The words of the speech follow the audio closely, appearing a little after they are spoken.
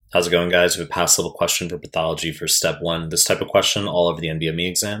How's it going, guys? We have a past level question for pathology for step one. This type of question, all over the NBME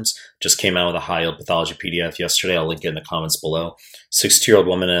exams, just came out with a high yield pathology PDF yesterday. I'll link it in the comments below. 62-year-old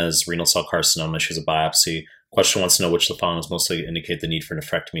woman has renal cell carcinoma. She has a biopsy. Question wants to know which of the following mostly indicate the need for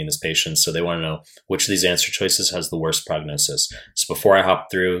nephrectomy in this patient. So they want to know which of these answer choices has the worst prognosis. So before I hop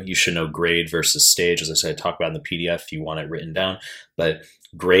through, you should know grade versus stage. As I said, I talk about in the PDF if you want it written down. But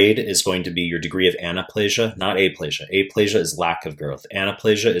grade is going to be your degree of anaplasia, not aplasia. Aplasia is lack of growth.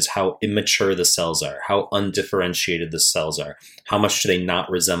 Anaplasia is how immature the cells are, how undifferentiated the cells are, how much do they not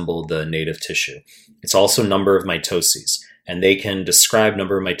resemble the native tissue. It's also number of mitoses, and they can describe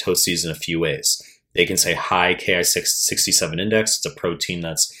number of mitoses in a few ways. They can say high Ki67 index. It's a protein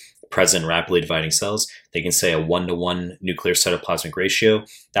that's present in rapidly dividing cells. They can say a 1-to-1 nuclear cytoplasmic ratio.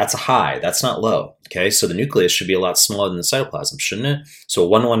 That's a high. That's not low. Okay, so the nucleus should be a lot smaller than the cytoplasm, shouldn't it? So a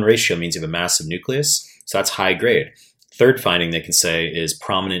 1-to-1 ratio means you have a massive nucleus. So that's high grade. Third finding they can say is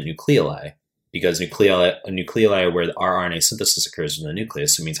prominent nucleoli, because nucleoli are where the rRNA synthesis occurs in the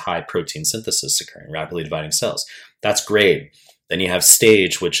nucleus. So it means high protein synthesis occurring in rapidly dividing cells. That's grade. Then you have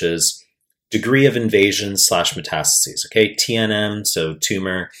stage, which is degree of invasion / metastases. Okay, TNM, so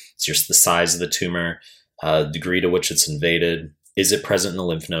tumor, it's just the size of the tumor, degree to which it's invaded. Is it present in the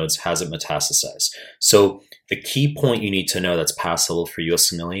lymph nodes? Has it metastasized? So the key point you need to know that's past level for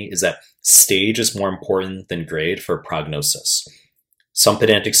USMLE is that stage is more important than grade for prognosis. Some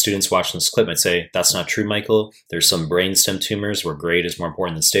pedantic students watching this clip might say, that's not true, Michael. There's some brainstem tumors where grade is more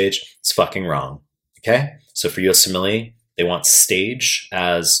important than stage. It's fucking wrong. Okay, so for USMLE, they want stage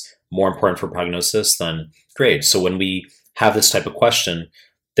as more important for prognosis than grade. So when we have this type of question,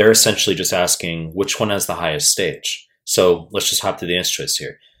 they're essentially just asking which one has the highest stage. So let's just hop through the answer choice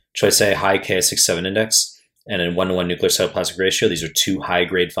here. Choice A, high Ki67 index, and in 1-to-1 nuclear cytoplasmic ratio. These are two high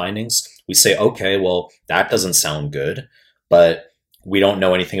grade findings. We say, okay, well, that doesn't sound good, but we don't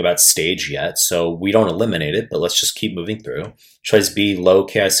know anything about stage yet, so we don't eliminate it, but let's just keep moving through. Choice B, low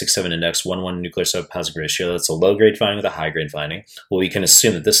Ki67 index, 1-to-1 nuclear cytoplasmic ratio. That's a low grade finding with a high grade finding. Well, we can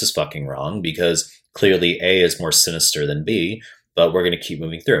assume that this is fucking wrong because clearly A is more sinister than B, but we're going to keep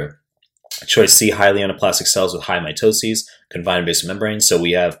moving through. Choice C, highly anaplastic cells with high mitoses, confined basement membrane. So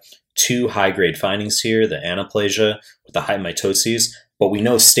we have two high grade findings here, the anaplasia with the high mitoses, but we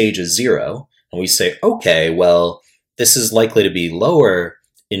know stage is 0, and we say, okay, well, this is likely to be lower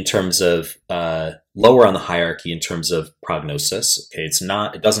in terms of lower on the hierarchy in terms of prognosis. Okay, it's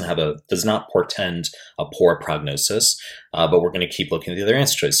not. It does not portend a poor prognosis. But we're going to keep looking at the other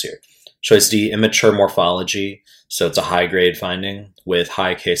answer choice here. Choice D, immature morphology. So it's a high grade finding with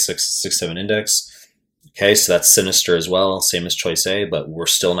high Ki67 index. Okay, so that's sinister as well, same as choice A, but we're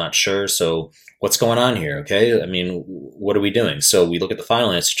still not sure. So what's going on here? Okay, I mean, what are we doing? So we look at the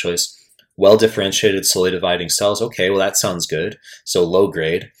final answer choice. Well-differentiated, slowly dividing cells. Okay, well, that sounds good. So low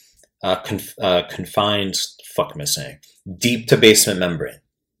grade. Confined, fuck am I saying? Deep to basement membrane.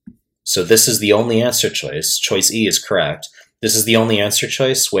 So this is the only answer choice. Choice E is correct. This is the only answer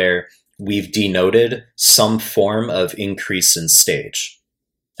choice where we've denoted some form of increase in stage.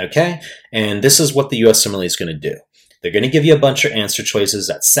 Okay? And this is what the USMLE is going to do. They're going to give you a bunch of answer choices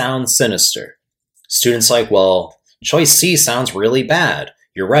that sound sinister. Students like, well, choice C sounds really bad.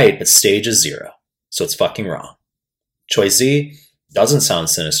 You're right, but stage is 0, so it's fucking wrong. Choice Z doesn't sound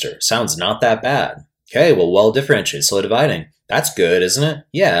sinister. Sounds not that bad. Okay, well differentiated, slow dividing. That's good, isn't it?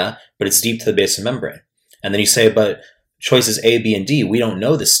 Yeah, but it's deep to the basement membrane. And then you say, but choices A, B, and D, we don't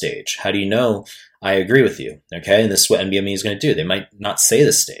know the stage. How do you know? I agree with you. Okay, and this is what NBME is going to do. They might not say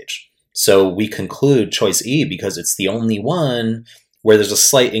the stage. So we conclude choice E because it's the only one where there's a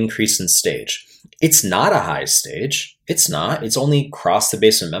slight increase in stage. It's not a high stage. It's not. It's only crossed the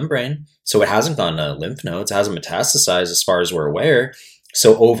basement membrane. So it hasn't gone to lymph nodes. It hasn't metastasized as far as we're aware.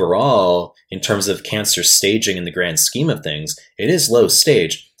 So overall, in terms of cancer staging in the grand scheme of things, it is low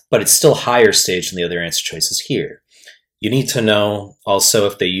stage, but it's still higher stage than the other answer choices here. You need to know also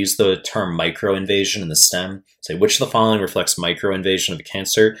if they use the term microinvasion in the stem, say which of the following reflects microinvasion of a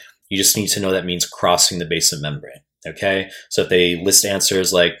cancer, you just need to know that means crossing the basement membrane. Okay, so if they list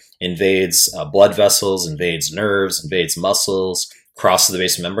answers like invades blood vessels, invades nerves, invades muscles, crosses the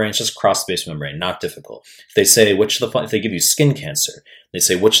basement membrane, it's just cross the basement membrane, not difficult. If they say if they give you skin cancer, they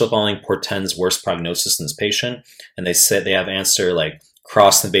say which of the following portends worse prognosis in this patient, and they say they have answer like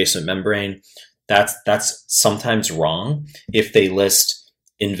cross the basement membrane, that's sometimes wrong if they list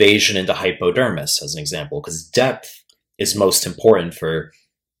invasion into hypodermis as an example, because depth is most important for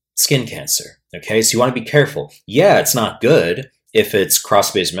skin cancer. Okay, so you want to be careful. Yeah, it's not good if it's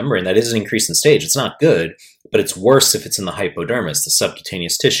cross-based membrane. That is an increase in stage. It's not good, but it's worse if it's in the hypodermis, the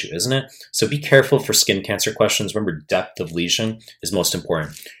subcutaneous tissue, isn't it? So be careful for skin cancer questions. Remember, depth of lesion is most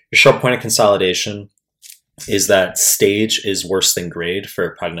important. Your short point of consolidation is that stage is worse than grade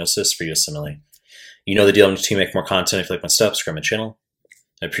for prognosis for USMLE. You know the deal. I'm to make more content. If you like my stuff, subscribe my channel.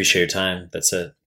 I appreciate your time. That's it.